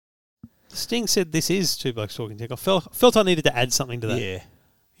Sting said this is Two Blokes Talking Tech. I felt I needed to add something to that. Yeah.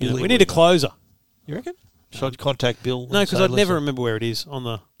 We need a closer. You reckon? Should I contact Bill? No, because I'd never remember where it is on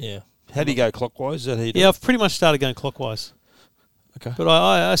the... Yeah. How do you go clockwise? Is that how you do it? Yeah, I've pretty much started going clockwise. Okay. But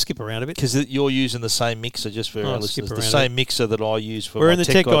I skip around a bit. Because you're using the same mixer, just for our listeners. The around same mixer that I use for We're my in the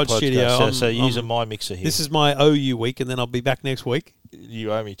Tech Tech Guide podcast. studio. So you're using my mixer here. This is my OU week, and then I'll be back next week.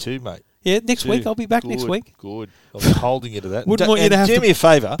 You owe me two, mate. Yeah, next week. I'll be back Good, next week. Good. I'll be holding you to that. Wouldn't want you to have do to me a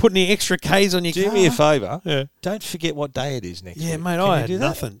favour. Put any extra Ks on your car. Do me a favour. Yeah. Don't forget what day it is next week. Yeah, mate, Can I you had do that?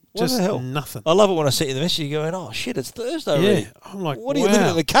 nothing. What Just the hell? nothing. I love it when I send you the message. You're going, oh, shit, it's Thursday already. I'm like, what are you living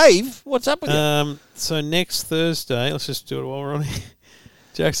in the cave? What's up with you? So next Thursday, let's just do it while we're on here.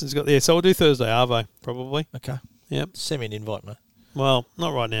 Jackson's got... Yeah, so we'll do Thursday, Arvo, probably. Okay. Yep. Send me an invite, mate. Well,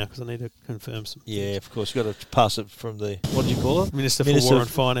 not right now, because I need to confirm some Yeah, of course. You've got to pass it from the... What do you call it? Minister for War and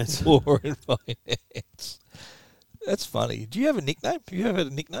Finance. War and Finance. That's funny. Do you have a nickname? Have you ever had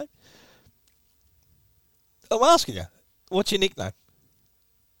a nickname? I'm asking you. What's your nickname?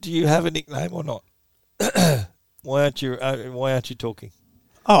 Do you have a nickname or not? Why aren't you talking?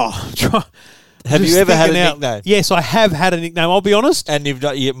 Oh, Have you ever had a nickname? Yes, I have had a nickname. I'll be honest. And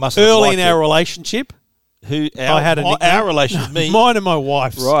you must early in our relationship. I had a nickname. Our relationship, me, mine and my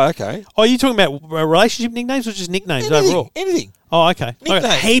wife's. Right. Okay. Oh, are you talking about relationship nicknames or just nicknames overall? Anything. Oh, okay.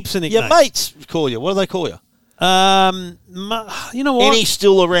 Nicknames. Heaps of nicknames. Your mates call you. What do they call you? You know what? Any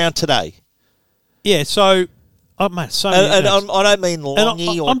still around today? Yeah. So, mate, so many and nicknames. I don't mean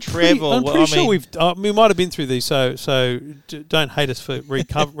Longy or Trev. I'm pretty sure we might have been through these. So don't hate us for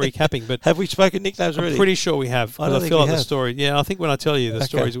recapping. But have we spoken nicknames already? I'm pretty sure we have. I don't I think feel we like the have. story. Yeah, I think when I tell you the Okay.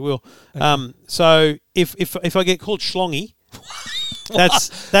 stories, we will. Okay. So if I get called Schlongy,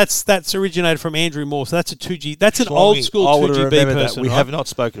 that's originated from Andrew Moore. So that's a 2G. That's an old school 2GB person. We right? have not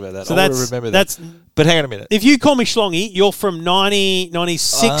spoken about that. So I would have remembered that. But hang on a minute. If you call me Schlongy, you're from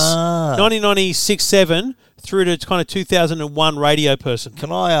 1996, 7 through to kind of 2001 radio person.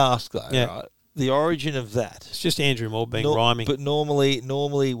 Can I ask though? Yeah. Right, the origin of that. It's just Andrew Moore being rhyming. But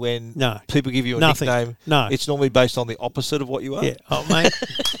normally when No. people give you a Nothing. nickname, No. it's normally based on the opposite of what you are. Yeah. Oh, mate.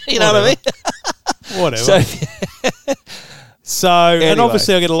 You know what I mean? Whatever. So and Anyway.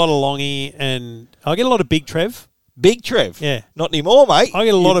 obviously I get a lot of Longy and I get a lot of Big Trev. Big Trev. Yeah. Not anymore, mate. I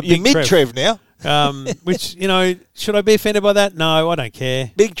get a lot of You're Big mid Trev now. Which, should I be offended by that? No, I don't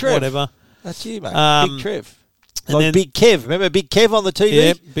care. Big Trev. Whatever. That's you, mate. Big Trev. and Like then- Big Kev. Remember Big Kev on the TV?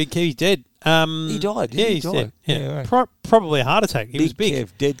 Yeah, Big Kev, he's dead. He died. Yeah, He he's died. dead. Yeah, Yeah, right. probably a heart attack. He was big. Kev.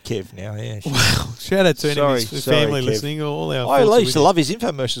 Dead Kev now. Yeah. Wow. Shout out to any of his Sorry, family Kev. listening. All our I thoughts are used with to you. love his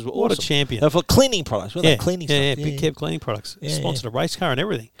infomercials. Were What a awesome. champion. They were for cleaning products. Weren't they? Cleaning yeah, stuff. Big Kev Cleaning Products. Yeah, Sponsored a race car and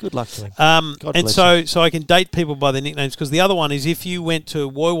everything. Good luck to him. And bless so I can date people by their nicknames because the other one is if you went to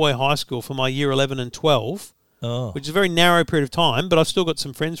Woy Woy High School for my year 11 and 12, which is a very narrow period of time, but I've still got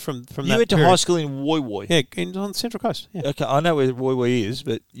some friends from that You went to period. high school in Woy Woy. Yeah, on the Central Coast. Yeah, Okay, I know where Woy Woy is,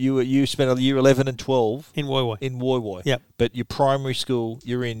 but you spent a year 11 and 12 in Woy Woy. in Woy Woy. Yep. But your primary school,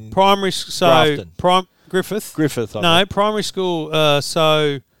 you're in Primary, so Grafton. Griffith. Griffith. I No, think. primary school.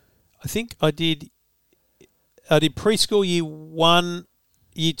 So I think I did preschool year 1,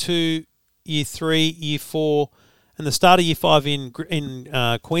 year 2, year 3, year 4, and the start of year 5 in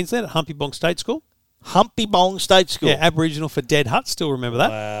Queensland at Humpy Bong State School. Humpy Bong State School. Yeah, Aboriginal for Dead Hut. Still remember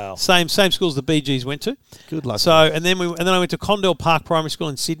that. Wow. Same school as the Bee Gees went to. Good luck. So and then I went to Condell Park Primary School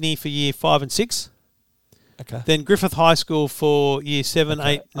in Sydney for year 5 and 6. Okay. Then Griffith High School for year 7, Okay.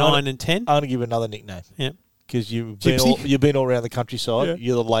 8, 9, and 10. I'm going to give another nickname. Yeah. Because you've Gypsy. been all around the countryside. Yeah.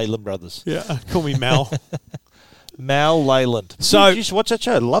 You're the Leyland brothers. Yeah. Call me Mal. Mal Leyland. So- you used to watch that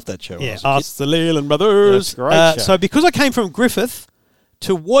show. I love that show. when I Yeah, was a kid. us the Leland Brothers. That's a great show. So because I came from Griffith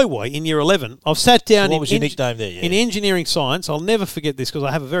to Woy Woy in year 11, I've sat down What in, was your nickname there? Yeah. in engineering science. I'll never forget this because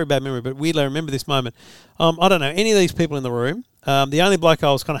I have a very bad memory, but weirdly I remember this moment. I don't know any of these people in the room. The only bloke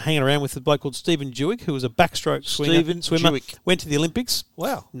I was kind of hanging around with was a bloke called Stephen Jewick, who was a backstroke swimmer. Jewick. Went to the Olympics.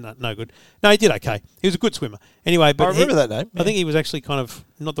 Wow. No good. No, he did okay. He was a good swimmer. Anyway, but I remember that name. I think he was actually kind of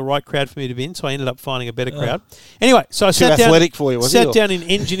not the right crowd for me to be in, so I ended up finding a better crowd. Anyway, so I Too sat athletic for you, was he, sat or- down in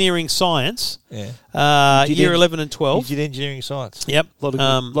engineering science, Yeah. Did year you- 11 and 12. You did engineering science. Yep. A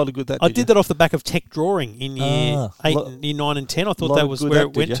lot of good that. I did that off the back of tech drawing in year Ah, 8, lo- and year 9 and 10. I thought lot that of was good where that,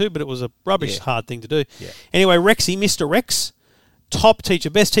 it did went ya? to, but it was a rubbish Yeah. hard thing to do. Yeah. Anyway, Rexy, Mr. Rex, top teacher,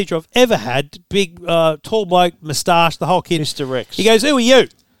 best teacher I've ever had, big, tall bloke, moustache, the whole kid. Mr. Rex. He goes, who are you?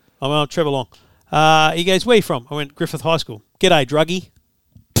 I went, I'm Trevor Long. He goes, where are you from? I went, Griffith High School. G'day, druggie.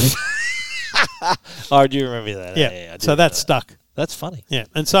 I do remember that. Yeah, I do so remember that's that. stuck. That's funny. Yeah,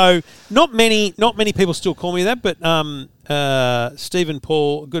 and so not many people still call me that, but Stephen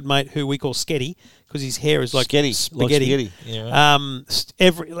Paul, a good mate who we call Sketty, because his hair is like Sketty. spaghetti. Like spaghetti. Yeah,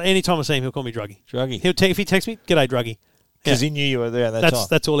 right. Anytime I see him, he'll call me Druggy. Druggy. If he texts me, "G'day, Druggy." Because he knew you were there at that time.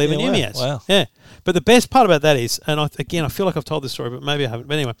 That's all he ever knew me as. Wow. Yeah. But the best part about that is, and I feel like I've told this story, but maybe I haven't.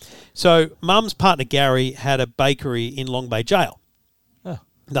 But anyway, so Mum's partner Gary had a bakery in Long Bay Jail,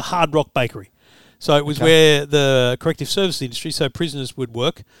 the Hard Rock Bakery. So it was where the corrective services industry, so prisoners would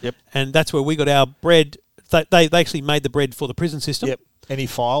work. Yep. And that's where we got our bread. They actually made the bread for the prison system. Yep. Any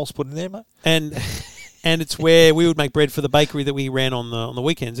files put in there, mate? And it's where we would make bread for the bakery that we ran on the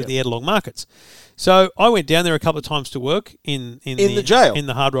weekends at the Edelong markets. So I went down there a couple of times to work in the jail? in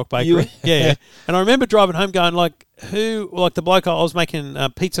the Hard Rock Bakery. Yeah. And I remember driving home going the bloke I was making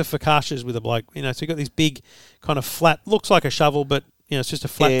pizza focaccias with a bloke. So you got this big kind of flat, looks like a shovel, but it's just a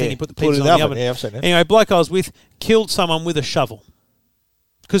flat thing. You put the pizza on the oven. Yeah, I've seen that. Anyway, bloke I was with killed someone with a shovel.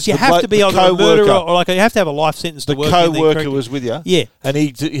 Because you have to be the either a murderer co-worker. or you have to have a life sentence to The work in co-worker was with you? Yeah. And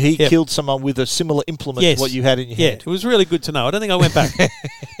he killed someone with a similar implement to what you had in your hand? Yeah, it was really good to know. I don't think I went back.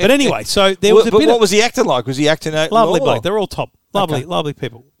 But anyway, so there was a bit what was he acting like? Was he acting lovely bloke. They're all top. Lovely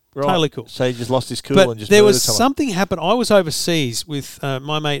people. Right. Totally cool. So he just lost his cool But and just there was murdered someone. something happened. I was overseas with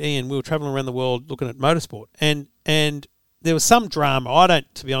my mate Ian. We were travelling around the world looking at motorsport. And there was some drama. I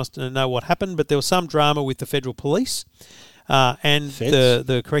don't, to be honest, know what happened, but there was some drama with the federal police. And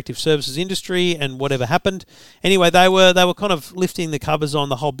the corrective services industry and whatever happened. Anyway, they were kind of lifting the covers on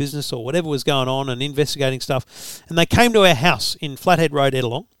the whole business or whatever was going on and investigating stuff. And they came to our house in Flathead Road,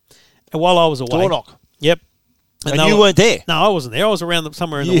 Edelong, and while I was away. Door knock. Yep. And you weren't there? No, I wasn't there. I was around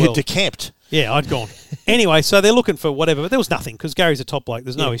somewhere in the You world. had decamped. Yeah, I'd gone. Anyway, so they're looking for whatever, but there was nothing because Gary's a top bloke.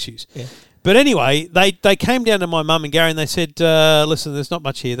 There's no issues. Yeah. But anyway, they came down to my mum and Gary and they said, listen, there's not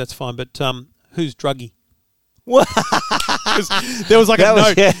much here. That's fine. But who's Druggy? What? There was like a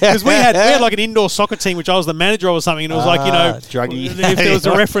note Yeah. because we had like an indoor soccer team which I was the manager of or something, and it was Druggy. if there was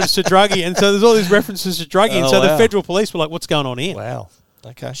a reference to Druggy, and so there's all these references to Druggy, and so the federal police were like, "What's going on here?" Wow.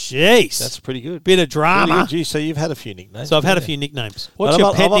 Okay. Jeez, That's pretty good. bit of drama. Gee, so you've had a few nicknames. So I've had a few nicknames. What's But your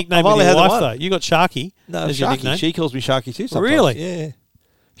I've- pet I've- nickname I've with only your had the wife one. though? You got Sharky. No, as your Sharky. nickname. She calls me Sharky too sometimes. Really? Yeah.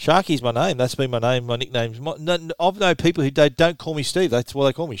 Sharky's my name. That's been my name, my nicknames. I've known people who don't call me Steve. That's why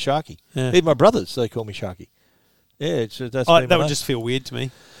they call me Sharky. Yeah. Even my brothers, they call me Sharky. Yeah, that's been That my would name. just feel weird to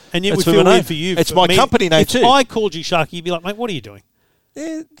me. And it That's would been feel my weird name. for you. It's For my me, company name if too. I called you Sharky, you'd be like, mate, what are you doing?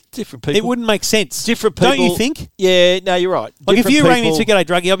 Yeah, different people. It wouldn't make sense. Different people. Don't you think? Yeah, no, you're right. Like if Different you rang me and people- said,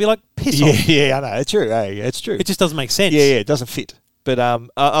 "G'day, Druggy," I'd be like, "Piss off." Yeah, I know. It's true. Hey, it's true. It just doesn't make sense. Yeah, it doesn't fit. But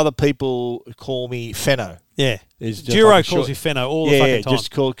other people call me Fenno. Yeah. Is just Duro like a calls short- you Fenno all the fucking time.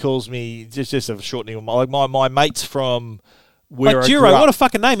 just calls me just a shortening. Like my mates from where Like I Duro, grew up. what a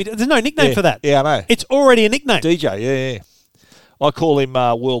fucking name. There's no nickname for that. Yeah, I know. It's already a nickname. DJ, yeah. I call him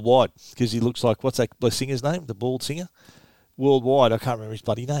Worldwide because he looks like, what's that singer's name? The bald singer? Worldwide. I can't remember his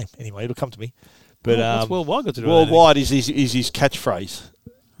bloody name. Anyway, it'll come to me. But What's Worldwide got to do with Worldwide is his catchphrase.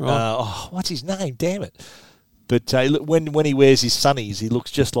 Right. What's his name? Damn it. But when he wears his sunnies, he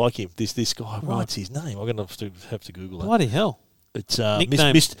looks just like him. This guy. Right. What's his name? I'm going to have to Google that. Bloody hell. It's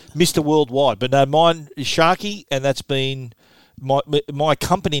Nickname. Mr. Worldwide. But no, mine is Sharky, and that's been my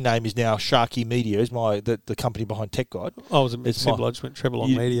company name is now Sharky Media. Is the company behind Tech Guide. I was a bit It's simple. my- I just went treble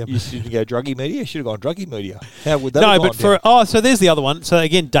on media. You didn't go Druggy Media. You should have gone Druggy Media. How would that? No, have but gone down? so there's the other one. So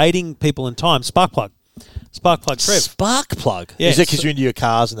again, dating people in time. Sparkplug Trev. Sparkplug. Yeah, Is that because so- you're into your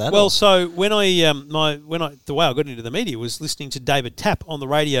cars and that? Well, or? so when the way I got into the media was listening to David Tapp on the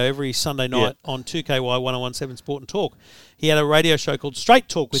radio every Sunday night on 2KY 1017 Sport and Talk. He had a radio show called Straight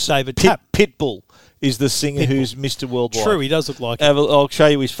Talk with David Tapp. Pitbull is the singer who's Mr. Worldwide. True, he does look like him. I'll show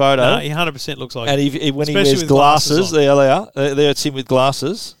you his photo. No, he 100% looks like and him. when he Especially wears with glasses glasses, on. there they are. There it's him with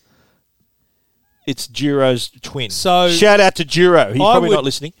glasses. It's Duro's twin. So shout out to Duro. He's probably not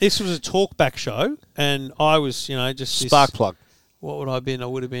listening. This was a talkback show, and I was, just this, Sparkplug. What would I have been? I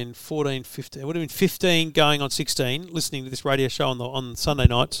would have been 14, 15. I would have been 15 going on 16, listening to this radio show on Sunday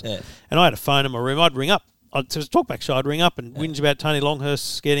nights. Yeah. And I had a phone in my room. I'd ring up. It was a talkback show. I'd ring up and whinge about Tony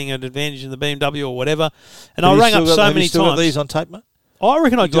Longhurst getting an advantage in the BMW or whatever. And I rang up so many Have you still got times. these on tape, mate? I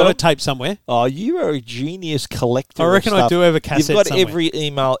reckon I got got a tape somewhere. Oh, you are a genius collector. I reckon of I stuff. do have a cassette You've got somewhere. every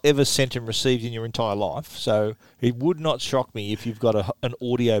email ever sent and received in your entire life, so it would not shock me if you've got an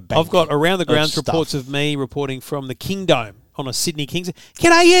audio bank. I've got around the grounds stuff. reports of me reporting from the Kingdome on a Sydney Kings.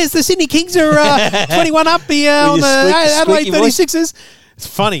 G'day, yes, the Sydney Kings are 21 up here on your the Adelaide squeaky voice? 36ers. It's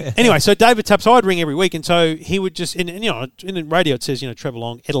funny. Anyway, so David Tapp, so I'd ring every week, and so he would just, in the radio it says, Trevor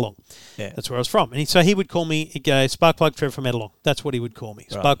Long, Edelong. Yeah. That's where I was from. And so he would call me, he'd go, Sparkplug Trevor from Edelong. That's what he would call me,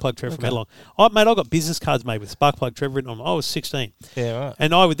 Sparkplug Trevor from Edelong. Mate, I got business cards made with Sparkplug Trevor written on them. I was 16. Yeah, right.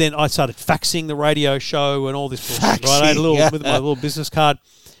 And I started faxing the radio show and all this bullshit. Right? I had with my little business card.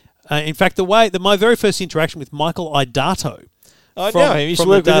 In fact, my very first interaction with Michael Idato. I know him. He used to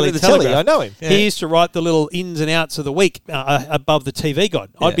work with him at the telly. I know him. Yeah. He used to write the little ins and outs of the week above the TV guide.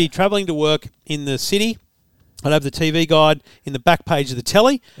 Yeah. I'd be travelling to work in the city. I'd have the TV guide in the back page of the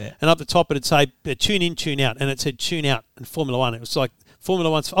telly, and up the top it'd say tune in, tune out, and it said tune out and Formula One. It was like Formula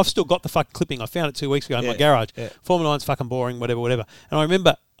One's. I've still got the fucking clipping. I found it 2 weeks ago in my garage. Yeah. Formula One's fucking boring, whatever. And I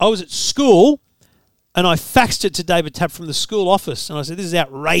remember I was at school. And I faxed it to David Tapp from the school office, and I said, "This is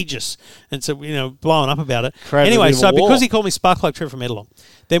outrageous," and so blowing up about it. Anyway, so because he called me Sparkplug Trevor from Edelong,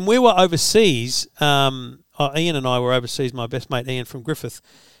 then we were overseas. Ian and I were overseas. My best mate Ian from Griffith,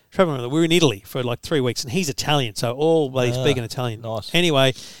 Trevor, we were in Italy for like 3 weeks, and he's Italian, so all bloody speaking Italian. Nice.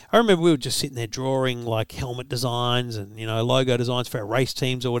 Anyway, I remember we were just sitting there drawing like helmet designs and logo designs for our race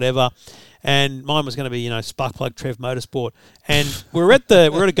teams or whatever. And mine was going to be, Sparkplug Trev Motorsport. And we're at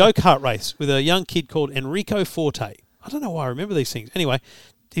a go-kart race with a young kid called Enrico Forte. I don't know why I remember these things. Anyway,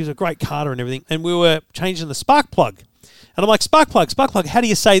 he was a great karter and everything. And we were changing the spark plug. And I'm like, Sparkplug, how do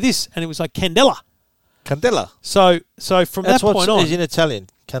you say this? And it was like Candela. Candela. So from that point on. Is in Italian.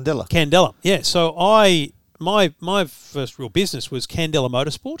 Candela. Candela. Yeah. So my first real business was Candela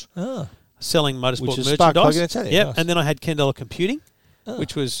Motorsport. Selling motorsport merchandise. Sparkplug in Italian. Yeah. Nice. And then I had Candela Computing.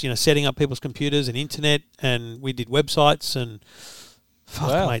 Which was, setting up people's computers and internet, and we did websites and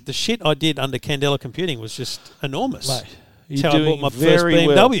mate, the shit I did under Candela Computing was just enormous. Mate, that's how I bought my first BMW.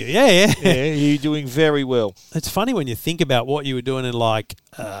 Well. Yeah. Yeah, you're doing very well. It's funny when you think about what you were doing in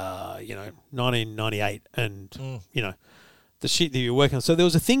 1998 and, the shit that you were working on. So there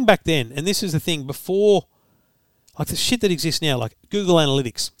was a thing back then, and this is the thing before, like the shit that exists now, like Google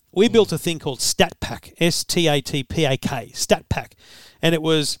Analytics. We built a thing called StatPack, StatPak, StatPack. And it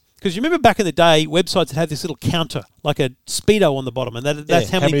was, because you remember back in the day, websites that had this little counter, like a speedo on the bottom, and that's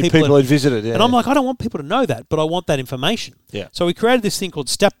how many people had visited. Yeah. And I'm like, I don't want people to know that, but I want that information. Yeah. So we created this thing called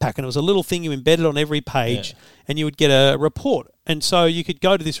StatPack, and it was a little thing you embedded on every page, and you would get a report. And so you could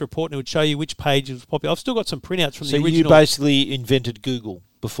go to this report, and it would show you which page was popular. I've still got some printouts from the original. So you basically invented Google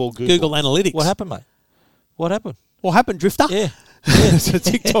before Google. Google Analytics. What happened, mate? What happened, Drifter? Yeah. It's a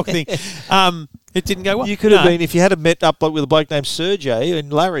TikTok thing. It didn't go well. You could have been, if you had met up with a bloke named Sergey and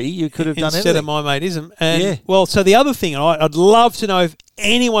Larry, you could have done anything. Instead of my mateism. And well, so the other thing, and I'd love to know if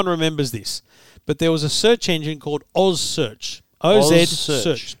anyone remembers this, but there was a search engine called OzSearch. OZ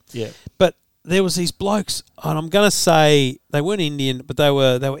Search. Yeah. But there was these blokes, and I'm going to say they weren't Indian, but they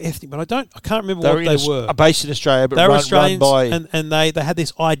were ethnic, but I can't remember what they were. Based in Australia, but they were Australians, run by, and they had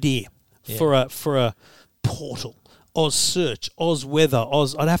this idea for a portal. OzSearch,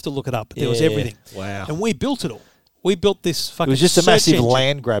 OzWeather, I'd have to look it up. But there was everything. Wow. And we built it all. We built this fucking It was just a massive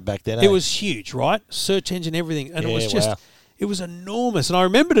land grab back then. It was huge, right? Search engine, everything. And it was just, it was enormous. And I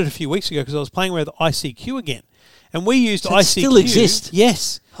remembered it a few weeks ago because I was playing around with ICQ again. And we used ICQ. Still exist?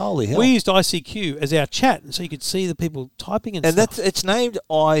 Yes. Holy hell. We used ICQ as our chat. And so you could see the people typing and stuff. And it's named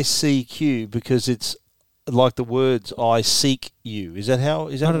ICQ because it's like the words I seek you. Is that how?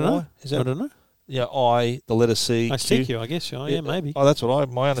 Is that I don't know. I don't know. Yeah, the letter C. I seek you, I guess. Oh, yeah, maybe. Oh, that's what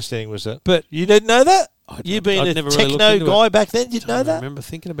my understanding was that. But you didn't know that? You being a techno guy back then, didn't know that? I remember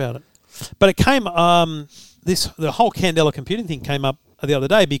thinking about it. But it came, the whole Candela computing thing came up the other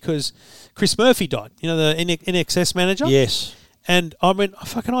day because Chris Murphy died, the NXS manager. Yes. And I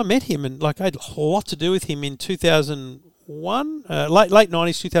met him and I had a lot to do with him in 2001, late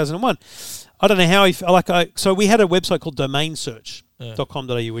 90s, 2001. I don't know how so we had a website called Domain Search.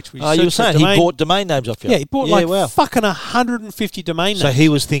 .com.au, which we you were saying he bought domain names off you. Yeah, he bought fucking 150 domain names. So he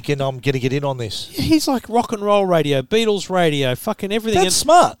was thinking, I'm going to get in on this. Yeah, he's like rock and roll radio, Beatles radio, fucking everything. That's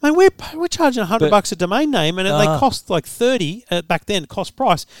smart. I mean, we're charging $100 a domain name, and they cost like 30 back then, cost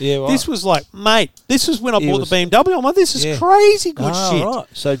price. Yeah, right. This was like, mate, this is when I bought the BMW. I'm like, this is crazy good shit. Right.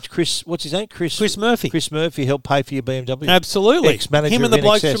 So Chris, what's his name? Chris Murphy. Chris Murphy helped pay for your BMW. Absolutely. Ex-manager Him and the of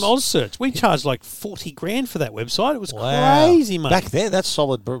blokes NXS. from OzSearch. We charged like 40 grand for that website. It was crazy, mate. Back then, that's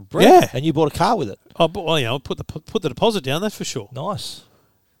solid. Yeah. And you bought a car with it. I put the deposit down, that's for sure. Nice.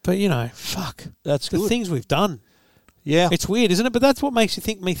 But, fuck. That's good. The things we've done. Yeah. It's weird, isn't it? But that's what makes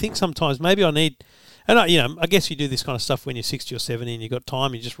me think sometimes maybe I need... And, I guess you do this kind of stuff when you're 60 or 70 and you've got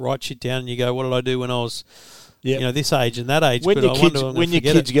time. You just write shit down and you go, what did I do when I was... this age and that age. When your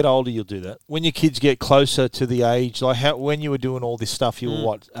kids get older, you'll do that. When your kids get closer to the age, when you were doing all this stuff, you were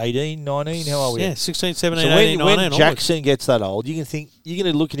what, 18, 19? How old were you? Yeah, 16, 17, so 18, 19. When Jackson gets that old, you're going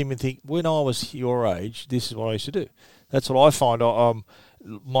to look at him and think, when I was your age, this is what I used to do. That's what I find.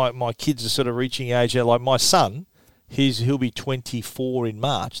 My kids are sort of reaching age. Like my son, he'll be 24 in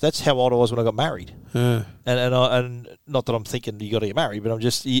March. That's how old I was when I got married. Yeah. And not that I'm thinking you got to get married, but I'm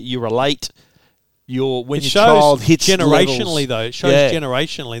just you relate. when It your shows child hits generationally, levels. though. It shows Yeah.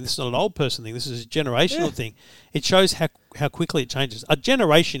 generationally. This is not an old person thing. This is a generational thing. It shows how quickly it changes. A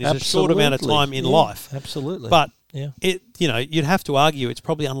generation is a short amount of time in life. Absolutely. But yeah. you'd have to argue it's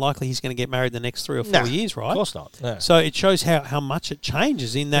probably unlikely he's going to get married the next 3 or 4 years, right? Of course not. No. So it shows how much it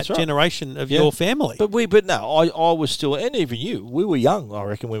changes in that That's right. generation of Yeah. your family. But no, I was still, and even you, we were young, I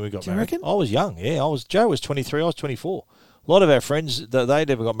reckon, when we got Do you married. reckon? I was young, yeah. Joe was 23, I was 24. A lot of our friends, they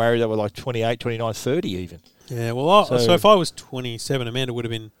never got married, they were like 28, 29, 30 even. Yeah, well, so So- if I was 27, Amanda would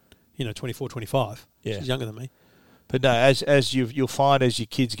have been, 24, 25. Yeah. She's younger than me. But no, as you'll find as your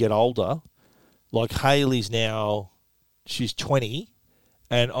kids get older, like Hayley's now, she's 20,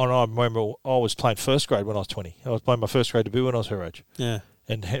 and I remember I was playing first grade when I was 20. I was playing my first grade debut when I was her age. Yeah.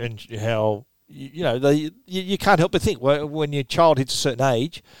 And how, you can't help but think, when your child hits a certain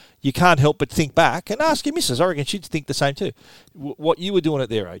age, you can't help but think back and ask your missus. I reckon she'd think the same too. What you were doing at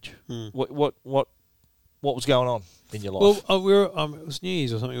their age, what was going on in your life? Well, it was New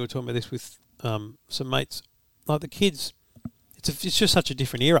Year's or something. We were talking about this with some mates. Like the kids, it's just such a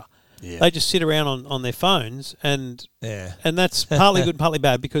different era. Yeah. They just sit around on their phones, and Yeah. that's partly good and partly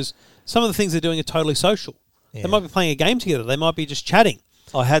bad because some of the things they're doing are totally social. Yeah. They might be playing a game together. They might be just chatting.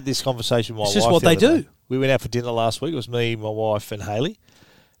 I had this conversation with my wife. It's just what the they other do. day. We went out for dinner last week. It was me, my wife, and Hayley.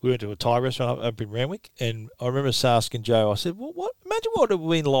 We went to a Thai restaurant up in Randwick, and I remember asking Joe, I said, well, imagine what it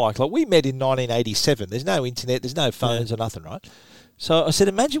would have been like. Like, we met in 1987. There's no internet, there's no phones or nothing, right? So I said,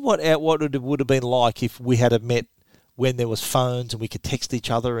 imagine what it would have been like if we had met when there was phones and we could text each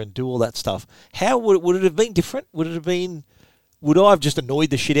other and do all that stuff. How would it have been different? Would I have just annoyed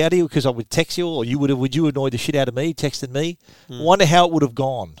the shit out of you because I would text you, or would you annoy the shit out of me, texting me? Wonder how it would have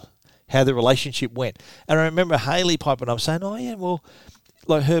gone, how the relationship went. And I remember Hayley piping up saying, oh, yeah, well,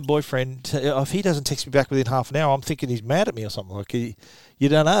 like her boyfriend, if he doesn't text me back within half an hour, I'm thinking he's mad at me or something. Like, you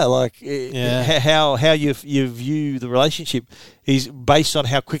don't know. Like, how you view the relationship is based on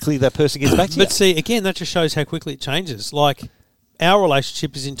how quickly that person gets back to you. But see, again, that just shows how quickly it changes. Like, our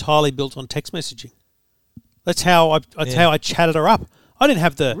relationship is entirely built on text messaging. That's how I chatted her up. I didn't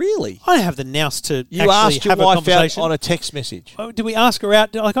have the nous to You actually asked your have a wife out conversation. on a text message. Oh, did we ask her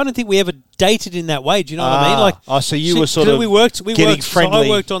out? Like, I don't think we ever dated in that way. Do you know what I mean? Like, so you were sort of we worked getting friendly. So I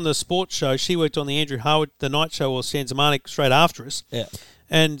worked on the sports show. She worked on the Andrew Howard, the night show, or Sanzamanik straight after us. Yeah.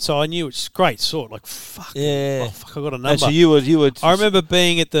 And so I knew it's great sort. Like, fuck. Yeah. Oh, fuck, I got a number. And so you were. I remember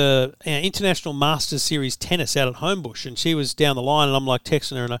being at the International Masters Series tennis out at Homebush, and she was down the line, and I'm like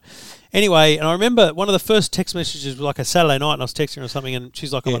texting her. Anyway, and I remember one of the first text messages was like a Saturday night, and I was texting her or something, and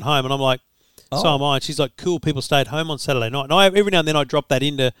she's like, I'm at home. And I'm like, so am I. And she's like, cool, people stay at home on Saturday night. And every now and then I drop that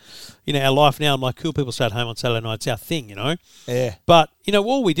into our life now. I'm like, cool, people stay at home on Saturday night. It's our thing, Yeah. But,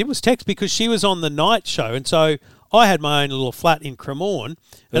 all we did was text because she was on the night show, and so I had my own little flat in Cremorne,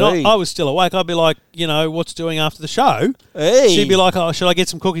 and Hey. I was still awake. I'd be like, what's doing after the show? Hey. She'd be like, oh, should I get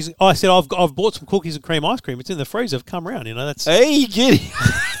some cookies? I said, I've bought some cookies and cream ice cream. It's in the freezer. Come round, that's Hey, Giddy.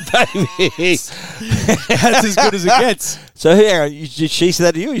 Baby. that's as good as it gets. So, did she say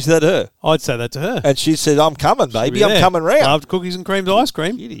that to you or you said that to her? I'd say that to her. And she said, I'm coming, baby. Yeah. I'm coming round. Loved cookies and cream ice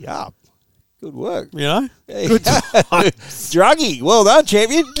cream. Giddy up. Good work. Good Druggy. Well done,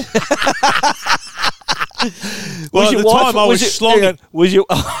 champion. Well, at the time I was slogging. Was you?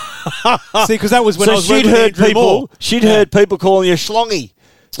 See, because that was when I was she'd working with heard Andrew people. Moore. She'd heard people calling you schlongy.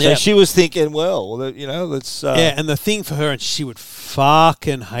 So Yeah. she was thinking, well, let's. Yeah, and the thing for her, and she would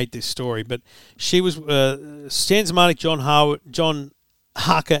fucking hate this story, but she was Stan Zamanik, John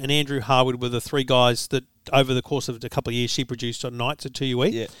Harker, and Andrew Harwood were the three guys that over the course of a couple of years she produced on nights at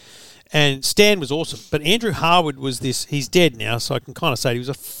 2UE. Yeah. And Stan was awesome, but Andrew Harwood was this. He's dead now, so I can kind of say he was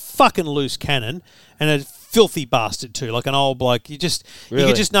a fucking loose cannon and a filthy bastard too, like an old bloke. You Really?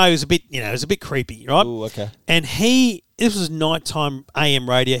 could just know he was a bit, it was a bit creepy, right? Ooh, okay. And this was nighttime AM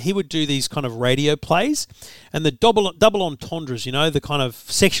radio. He would do these kind of radio plays, and the double entendres, the kind of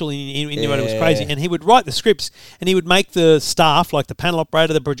sexual innuendo was crazy. And he would write the scripts, and he would make the staff, like the panel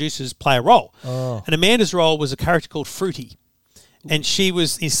operator, the producers, play a role. Oh. And Amanda's role was a character called Fruity, and she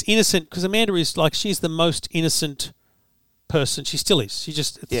was this innocent, because Amanda is like, she's the most innocent person. She still is. She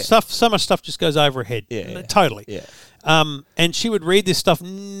just so much stuff just goes over her head. Yeah. Totally. Yeah. And she would read this stuff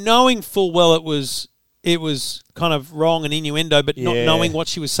knowing full well it was kind of wrong and innuendo, but not knowing what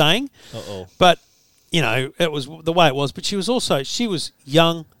she was saying. Uh-oh. But it was the way it was. But she was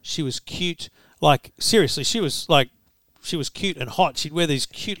young. She was cute. Like, seriously, she was cute and hot. She'd wear these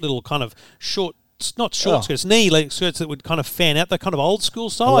cute little kind of short, not short skirts, knee-length skirts that would kind of fan out, that kind of old school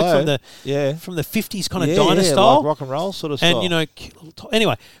style, like from the 50s kind of diner style, like rock and roll sort of style. And cute little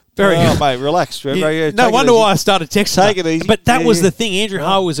anyway, very. Oh, mate, relax. No wonder why I started texting. Take it easy. But that was Yeah. the thing. Andrew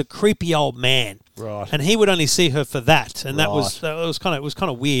Harwood was a creepy old man. Right. And he would only see her for that, and that was Right. it was kind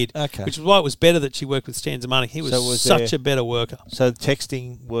of weird. Okay. Which is why it was better that she worked with Stan Zamani. He was, So was such there- a better worker. So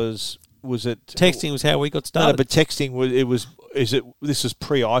texting was it Texting was how we got No, started. but texting this is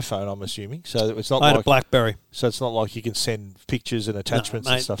pre-iPhone, I'm assuming. So it's not I had a like BlackBerry. so it's not like you can send pictures and attachments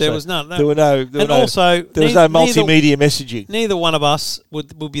mate, and stuff. there So was none. There were no. There And were no, also, there was no neither- multimedia messaging. Neither one of us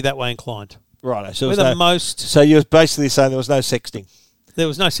would be that way inclined. Right. So We're the most. So you're basically saying there was no sexting. There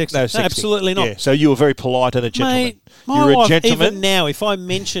was no sexting. No No, sexting. absolutely not. Yeah. So you were very polite and a gentleman. Mate, my You're a wife, gentleman. even now, if I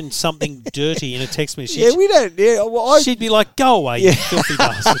mentioned something dirty in a text message, Yeah, we don't. Yeah, well, she'd be like, "Go away, you filthy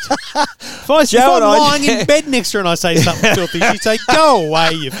bastard." If Joe I'm and I- lying in bed next to her and I say something filthy, she'd say, "Go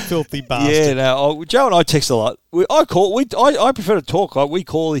away, you filthy bastard." Yeah, no. Joe and I text a lot. I prefer to talk. We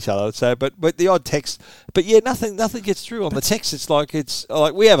call each other. So, but the odd text. But yeah, nothing gets through on the text. It's like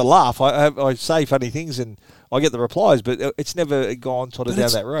we have a laugh. I say funny things and I get the replies, but it's never gone sort of down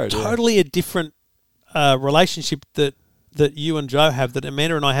It's that road. yeah. Totally a different relationship that you and Joe have, that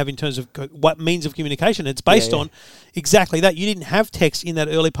Amanda and I have in terms of what means of communication. It's based Yeah. on exactly that. You didn't have text in that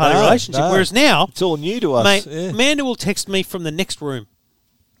early part of the No, relationship, no. whereas now, It's all new to us. mate, yeah. Amanda will text me from the next room.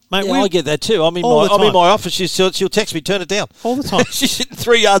 Mate, Yeah, I get that too. I'm in all the I'm in time. my office. She'll text me, turn it down. all the time. She's sitting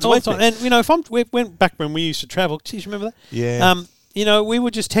 3 yards All away the from time. me. And, you know, we went back when we used to travel. Geez, remember that? Yeah. You know, we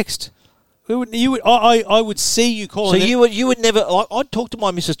would just text. I would see you So calling. you would never. I'd talk to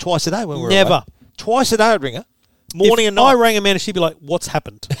my missus twice a day when we were Never. away. Twice a day I'd ring her, morning if and I night. rang Amanda, she'd be like, "What's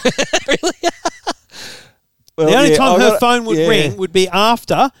happened?" Well, The only yeah, time I her got- phone would yeah. ring would be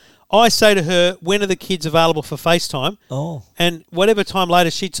after I say to her, "When are the kids available for FaceTime?" Oh. And whatever time later,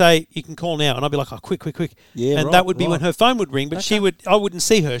 she'd say, "You can call now," and I'd be like, "Oh, quick!" Yeah, and right, that would be when right. her phone would ring. But I wouldn't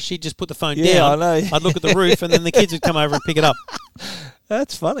see her. She'd just put the phone Yeah, down. I know. I'd look at the roof, and then the kids would come over and pick it up.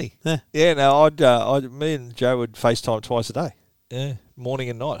 That's funny. Yeah. No, me and Joe would FaceTime twice a day. Yeah, morning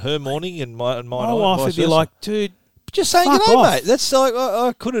and night. Her morning and mine. My wife would be like, "Dude, just saying fuck good day, off. mate. That's like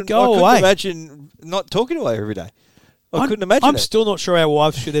I couldn't Go away. imagine not talking to her every day. I couldn't imagine I'm it. still not sure our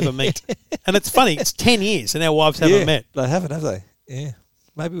wives should ever meet. And it's funny. It's 10 years, and our wives haven't met. They haven't, have they? Yeah.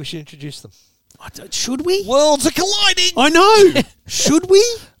 Maybe we should introduce them. Should we? Worlds are colliding. I know. Should we?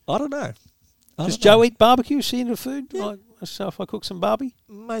 I don't know. Does Joe eat barbecue? Is she into food? Yeah. Like, so if I cook some barbie?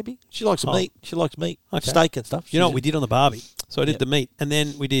 Maybe. She likes Oh. meat. She likes meat. Okay. Steak and stuff. You know what we did on the barbie? So I did the meat, and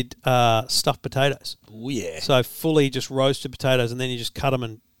then we did stuffed potatoes. Oh, yeah. So fully just roasted potatoes, and then you just cut them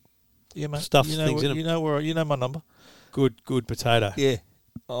and Yeah, mate. stuff you know things what- in 'em. You know my number. good potato. Yeah.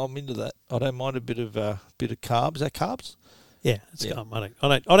 I'm into that. I don't mind a bit of carbs. Is that carbs? Yeah, it's Yeah.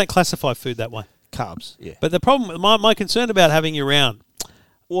 I don't classify food that way. Carbs. Yeah. But the problem, my concern about having you around,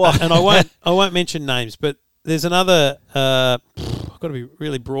 What? and I won't mention names, but there's another. I've got to be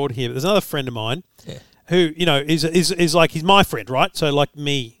really broad here, but there's another friend of mine, Yeah. who is like, he's my friend, right? So like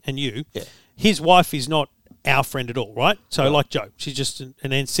me and you, Yeah. his wife is not our friend at all, right? So like Joe, she's just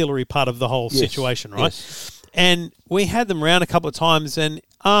an ancillary part of the whole Yes. situation, right? Yes. And we had them around a couple of times, and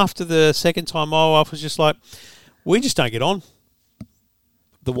after the second time, my wife was just like, "We just don't get on.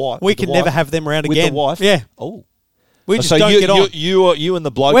 The wife. We with the can never wife? have them around with again." the wife. Yeah, Oh. we just so don't get on. You and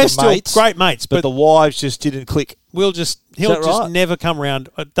the bloke We're are still mates, great mates, but but the wives just didn't click. he'll that just right? never come round.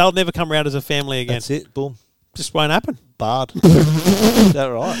 They'll never come round as a family again. That's it. Boom. Just won't happen. Barred. Is that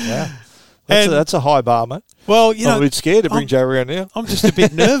right? Yeah. And- That's a high bar, mate. Well, you I'm know, a bit scared to bring I'm- Joe around now. I'm just a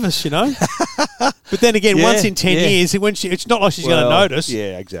bit nervous, you know. But then again, Yeah, once in 10 yeah. years, it's not like she's going to Well, notice.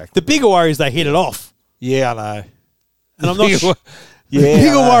 Yeah, exactly. The bigger worry is they hit it off. Yeah, I know. And I'm not sure. Yeah, The bigger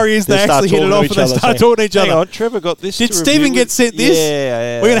I know. worry is they start actually hit it talking to off each and they other, start saying, talking to each Hang other. on, Trevor got this. Did to Stephen review. get sent this?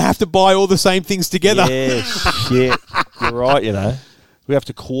 Yeah. We're going to have to buy all the same things together. Yeah, shit. You're right, you know. We have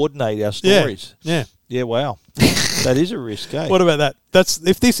to coordinate our stories. Yeah. Yeah, wow. That is a risk, eh? What about that? That's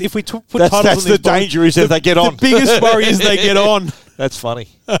if we put That's titles on the these books, danger is if they get on. The biggest worry is they get on. That's funny.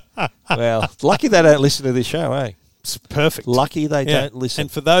 Well, lucky they don't listen to this show, eh? It's perfect. Lucky they Yeah. don't listen.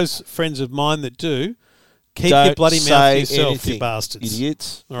 And for those friends of mine that do, keep Don't your bloody mouth to say yourself, anything, you bastards.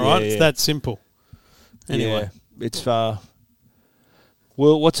 idiots. All right? Yeah, It's yeah. that simple. Anyway. Yeah. It's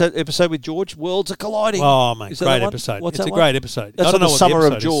well, what's that episode with George? Worlds are colliding. Oh, mate, Is that great the one? episode. What's It's that a one? great episode. That's I don't not know the what Summer of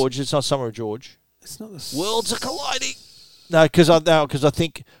episode is. George. It's not Summer of George. It's not the Worlds are colliding. No, because I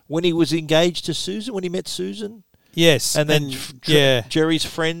think when he was engaged to Susan, when he met Susan, Yes. and then yeah. Jerry's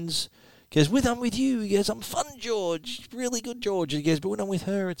friends goes, "With I'm with you." He goes, "I'm fun, George, really good, George." He goes, "But when I'm with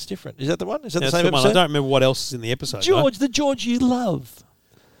her, it's different." Is that the one? Is that That's the same the one. episode? I don't remember what else is in the episode. though. George, the George you love.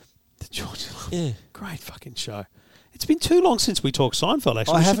 The George. Yeah. Great fucking show. It's been too long since we talked Seinfeld,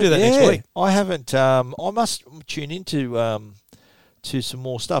 actually. I We should haven't do that yeah, next week. I haven't. I must tune into to some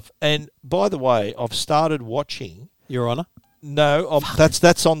more stuff. And by the way, I've started watching. Your Honour. No,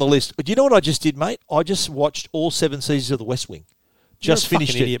 that's on the list. Do you know what I just did, mate? I just watched all 7 seasons of The West Wing. Just You're a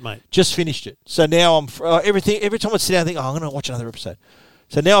finished fucking it, idiot, mate. Just finished it. So now I'm everything. Every time I sit down, I think, I'm going to watch another episode.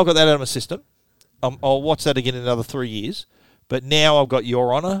 So now I've got that out of my system. I'll watch that again in another 3 years. But now I've got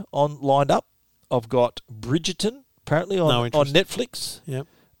Your Honor lined up. I've got Bridgerton apparently on Netflix. Yep.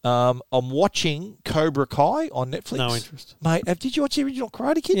 I'm watching Cobra Kai on Netflix. No interest. Mate, did you watch the original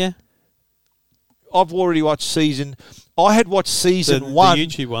Karate Kid? Yeah. I've already watched season... I had watched season 1 the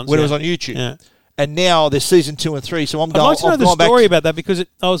YouTube ones, when it was on YouTube. Yeah. And now there's season 2 and 3, so I'd like to know the story about that because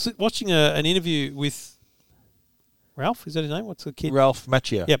I was watching an interview with Ralph. Is that his name? What's the kid? Ralph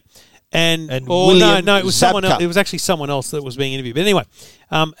Macchio. Yep. And William no, it was Zabka. someone else. It was actually someone else that was being interviewed. But anyway,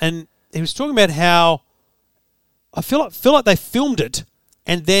 and he was talking about how I feel like they filmed it,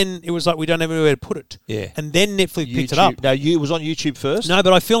 and then it was like we don't have anywhere to put it. Yeah. And then Netflix picked it YouTube. up. No, it was on YouTube first. No,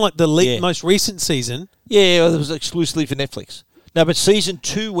 but I feel like the most recent season. Yeah, it was exclusively for Netflix. No, but season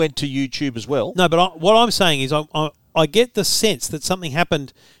 2 went to YouTube as well. No, but what I'm saying is I get the sense that something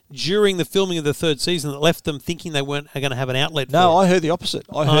happened during the filming of the 3rd season that left them thinking they weren't going to have an outlet for it. No, I heard the opposite.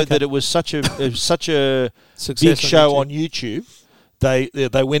 I heard that it was such a big show on YouTube. They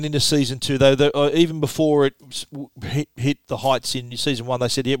went into season 2. Even before it hit the heights in season 1, they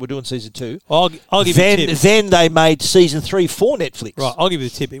said, "Yeah, we're doing season 2." I'll give you a tip. Then they made season 3 for Netflix. Right, I'll give you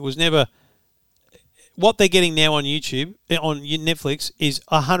the tip. It was never what they're getting now on YouTube on Netflix is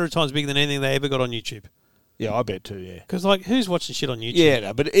 100 times bigger than anything they ever got on YouTube. Yeah, I bet too. Yeah, because who's watching shit on YouTube? Yeah,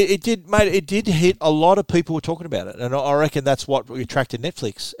 no, but it did, mate. It did hit a lot of people were talking about it, and I reckon that's what attracted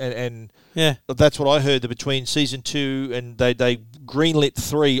Netflix. And yeah, that's what I heard. That between season 2 and they greenlit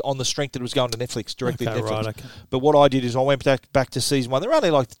 3 on the strength that it was going to Netflix directly to Netflix. Right, okay. But what I did is I went back to season 1. They're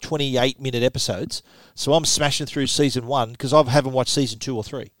only like 28-minute episodes, so I'm smashing through season 1 because I haven't watched season 2 or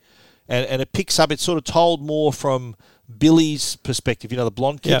 3, and it picks up. It's sort of told more from Billy's perspective, the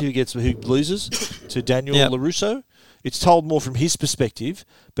blonde kid who loses to Daniel LaRusso. It's told more from his perspective,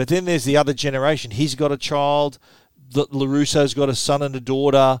 but then there's the other generation. He's got a child. LaRusso's got a son and a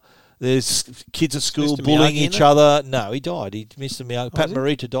daughter. There's kids at school bullying each other. No, he died. Missed Miyagi. Pat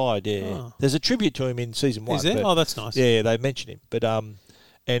Morita died. Yeah, Oh. There's a tribute to him in season 1. Is there? Oh, that's nice. Yeah, they mention him, but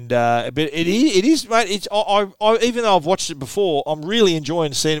it is, mate. It's I even though I've watched it before, I'm really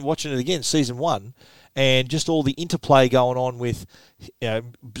enjoying watching it again, season 1. And just all the interplay going on with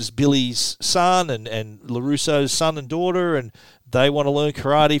Billy's son and LaRusso's son and daughter, and they want to learn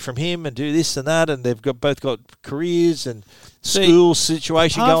karate from him and do this and that, and they've both got careers and school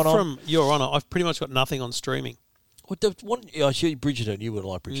situation going on. Apart from Your Honor, I've pretty much got nothing on streaming. I see Bridgerton. You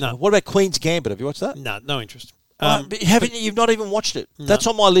wouldn't like Bridgerton. No. What about Queen's Gambit? Have you watched that? No interest. But you've not even watched it. No. That's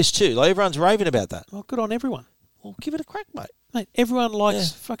on my list too. Like, everyone's raving about that. Well, good on everyone. Well, give it a crack, mate. Mate, everyone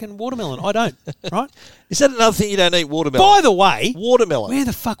likes fucking watermelon. I don't, right? Is that another thing you don't eat? Watermelon. By the way, watermelon. Where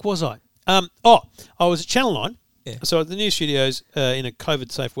the fuck was I? I was at Channel 9. Yeah. So at the new studios in a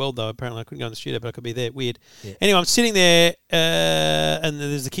COVID-safe world, though. Apparently I couldn't go in the studio, but I could be there. Weird. Yeah. Anyway, I'm sitting there, and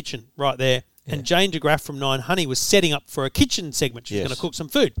there's the kitchen right there. Yeah. And Jane DeGraff from 9 Honey was setting up for a kitchen segment. She's going to cook some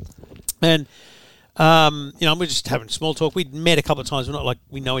food. And... we're just having small talk. We'd met a couple of times. We're not like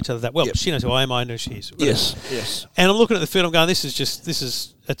we know each other that well. But she knows who I am. I know she is. Yes. And I'm looking at the food. I'm going, this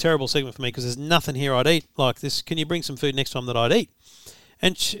is a terrible segment for me because there's nothing here I'd eat like this. Can you bring some food next time that I'd eat?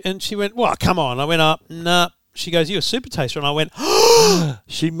 And she went, well, come on. I went up. Nah. She goes, you're a super taster. And I went,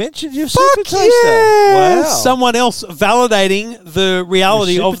 she mentioned you're a super taster. Yeah. Wow. Someone else validating the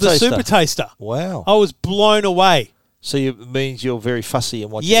reality of the super taster. Wow. I was blown away. So it means you're very fussy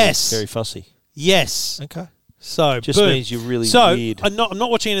and what you eat. Very fussy. Yes. Okay. So just means you're really weird. I'm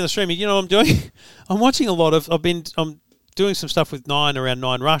not watching any of the streaming. You know what I'm doing? I'm watching a lot of. I'm doing some stuff with 9 around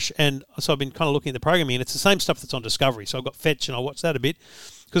 9 Rush, and so I've been kind of looking at the programming, and it's the same stuff that's on Discovery. So I've got Fetch, and I watch that a bit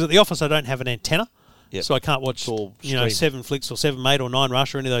because at the office I don't have an antenna, so I can't watch 7 Flicks or 7 Mate or 9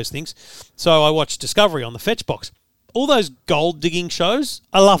 Rush or any of those things. So I watch Discovery on the Fetch box. All those gold digging shows,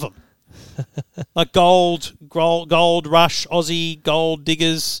 I love them. Like gold Rush, Aussie Gold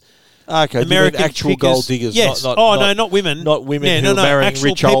Diggers. Okay, American actual pickers. gold diggers. Yes. Not women. Not women who are marrying actual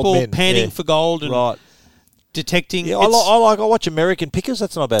rich old people men. panning for gold and detecting. Yeah, I watch American Pickers.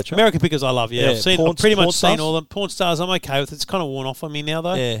 That's not a bad show. American Pickers, I love. Yeah, I've pretty much stars. seen all of them. Porn stars, I'm okay with. It's kind of worn off on me now,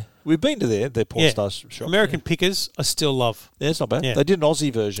 though. Yeah, we've been to their porn stars shop. American Pickers, I still love. Yeah, it's not bad. Yeah. They did an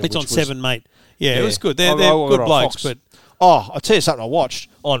Aussie version. It's on 7 Mate. Yeah, it was good. They're good blokes, but I'll tell you something. I watched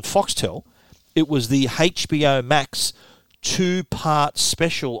on Foxtel. It was the HBO Max 2-part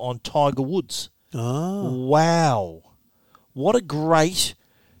special on Tiger Woods. Oh. Wow. What a great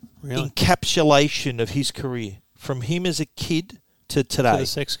encapsulation of his career. From him as a kid to To today. the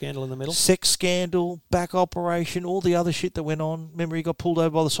sex scandal in the middle. Sex scandal, back operation, all the other shit that went on. Remember, he got pulled over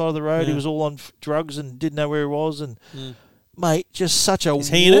by the side of the road. He Yeah. was all on drugs and didn't know where he was. And mate, just such a Is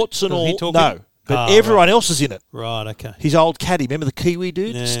he in it? warts and Does he all. talk No, in it? but Ah, everyone else is in it. Right, okay. His old caddy, remember the Kiwi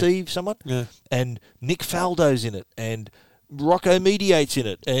dude, Yeah. Steve, someone, Yeah. and Nick Faldo's in it, and Rocco Mediate's in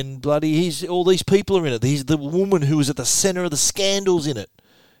it, and bloody all these people are in it. He's the woman who was at the centre of the scandals in it.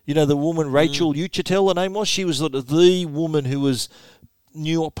 You know, the woman Rachel Uchitel, her name was. She was the woman who was.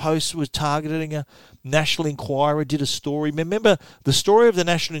 New York Post was targeting her. National Enquirer did a story. Remember, the story of the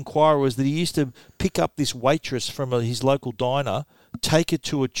National Enquirer was that he used to pick up this waitress from his local diner, take her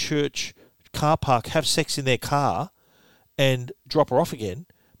to a church car park, have sex in their car, and drop her off again.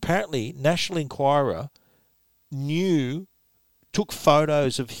 Apparently, National Enquirer took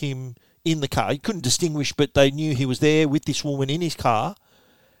photos of him in the car. He couldn't distinguish, but they knew he was there with this woman in his car.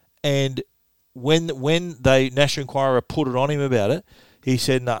 And when National Enquirer put it on him about it, he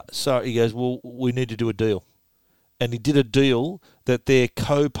said, "No, sorry." He goes, "Well, we need to do a deal." And he did a deal that their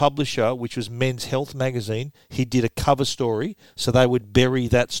co-publisher, which was Men's Health magazine, he did a cover story so they would bury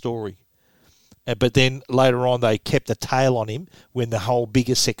that story. But then later on, they kept a tail on him when the whole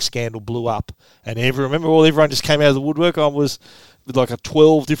bigger sex scandal blew up. And everyone just came out of the woodwork. I was with like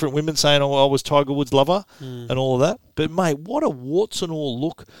 12 different women saying I was Tiger Woods' lover and all of that. But, mate, what a warts and all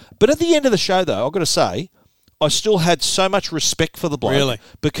look. But at the end of the show, though, I've got to say, I still had so much respect for the bloke. Really?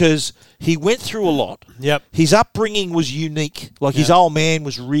 Because he went through a lot. Yep. His upbringing was unique. Like, his old man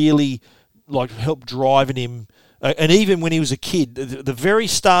was really, helped driving him. And even when he was a kid, the very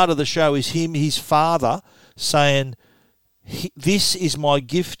start of the show is his father saying, "This is my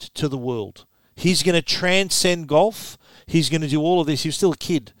gift to the world. He's going to transcend golf. He's going to do all of this." He was still a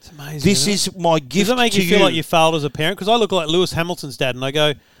kid. It's amazing. This is my gift to you. Does that make you feel like you failed as a parent? Because I look like Lewis Hamilton's dad, and I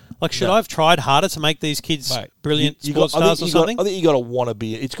go, should I have tried harder to make these kids brilliant sports stars or something? I think you got to want to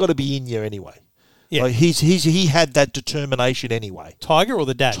be. It's got to be in you anyway. Yeah. Like he had that determination anyway. Tiger or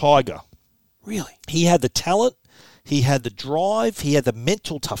the dad? Tiger. Really? He had the talent. He had the drive. He had the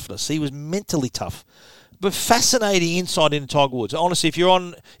mental toughness. He was mentally tough. But fascinating insight into Tiger Woods. Honestly, if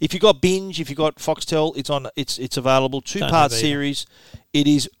you got Binge, if you got Foxtel, it's available. 2-part series. It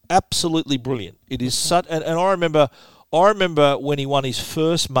is absolutely brilliant. It is such, and I remember when he won his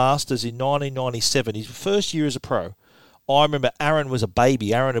first Masters in 1997, his first year as a pro. I remember Aaron was a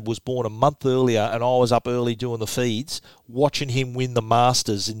baby. Aaron was born a month earlier, and I was up early doing the feeds, watching him win the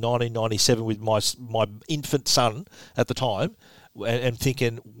Masters in 1997 with my infant son at the time, and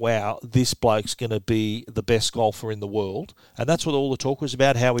thinking, wow, this bloke's going to be the best golfer in the world. And that's what all the talk was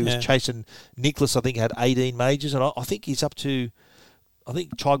about, how he was chasing Nicklaus. I think had 18 majors, and I think he's up to... I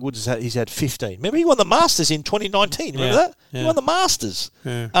think Tiger Woods he's had 15. Remember, he won the Masters in 2019. Remember that? He won the Masters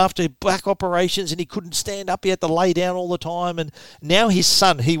after back operations, and he couldn't stand up. He had to lay down all the time. And now his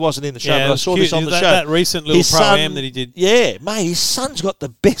son, he wasn't in the show, but I saw this on the show. That recent little Pro-Am that he did. Yeah, mate, his son's got the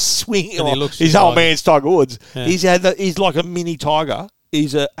best swing. And he looks his old man's Tiger Woods. Yeah. He's like a mini Tiger.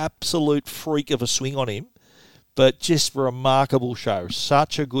 He's an absolute freak of a swing on him. But just remarkable show.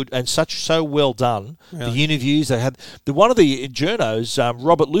 Such a good and so well done. Really? The interviews they had. One of the journos,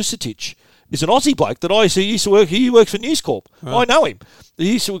 Robert Lucetich, is an Aussie bloke that I used to work. He works for News Corp. Right. I know him.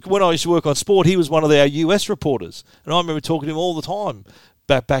 When I used to work on sport, he was one of our US reporters, and I remember talking to him all the time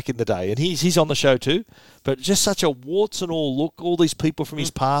back in the day. And he's on the show too. But just such a warts and all look. All these people from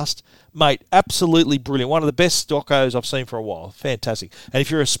his past, mate, absolutely brilliant. One of the best doccos I've seen for a while. Fantastic. And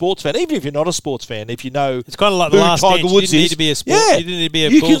if you're a sports fan, even if you're not a sports fan, if you know, it's kind of like the Last Dance. You didn't need to be a sport. You didn't need to be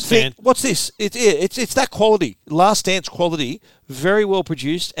a Bulls fan. What's this? It's that quality. Last Dance quality. Very well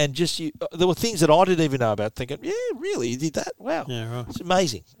produced, and there were things that I didn't even know about. Thinking, yeah, really, you did that? Wow, yeah, right. It's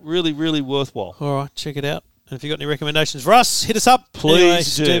amazing. Really, really worthwhile. All right, check it out. And if you've got any recommendations for us, hit us up. Please anyway, do.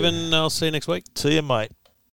 Stephen, I'll see you next week. See you, mate.